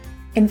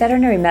In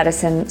veterinary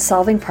medicine,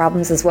 solving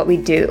problems is what we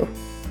do.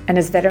 And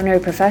as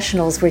veterinary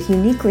professionals, we're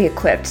uniquely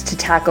equipped to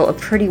tackle a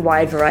pretty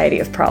wide variety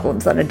of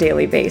problems on a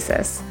daily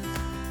basis.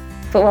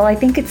 But while I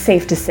think it's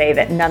safe to say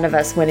that none of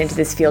us went into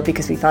this field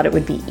because we thought it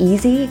would be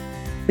easy,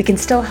 we can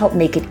still help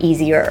make it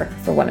easier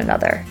for one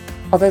another.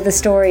 Although the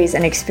stories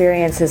and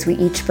experiences we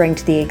each bring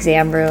to the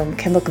exam room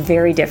can look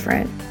very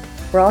different,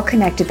 we're all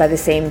connected by the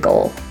same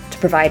goal: to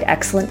provide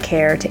excellent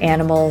care to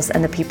animals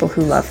and the people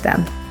who love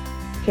them.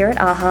 Here at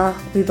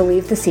AAHA, we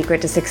believe the secret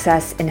to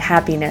success and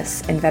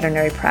happiness in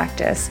veterinary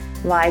practice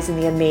lies in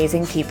the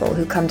amazing people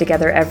who come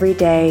together every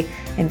day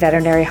in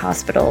veterinary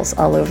hospitals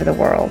all over the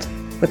world.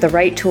 With the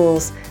right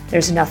tools,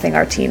 there's nothing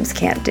our teams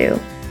can't do.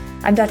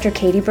 I'm Dr.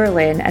 Katie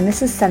Berlin, and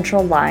this is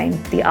Central Line,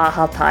 the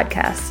AAHA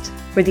Podcast.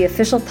 We're the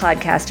official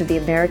podcast of the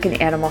American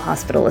Animal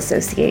Hospital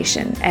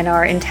Association, and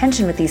our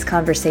intention with these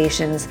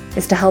conversations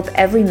is to help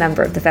every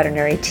member of the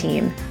veterinary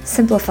team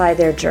simplify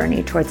their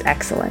journey towards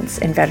excellence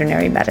in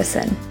veterinary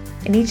medicine.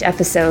 In each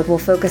episode, we'll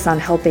focus on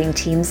helping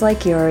teams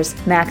like yours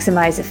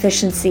maximize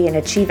efficiency and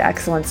achieve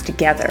excellence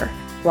together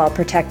while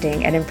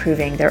protecting and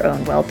improving their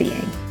own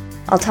well-being.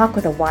 I'll talk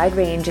with a wide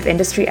range of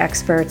industry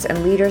experts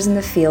and leaders in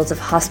the fields of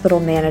hospital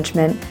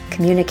management,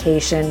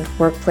 communication,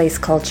 workplace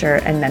culture,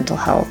 and mental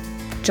health.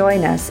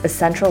 Join us as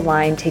Central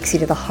Line takes you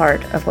to the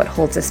heart of what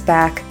holds us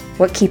back,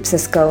 what keeps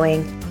us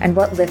going, and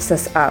what lifts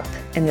us up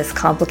in this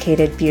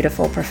complicated,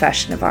 beautiful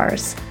profession of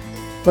ours.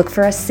 Look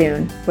for us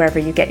soon, wherever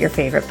you get your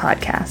favorite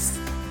podcasts.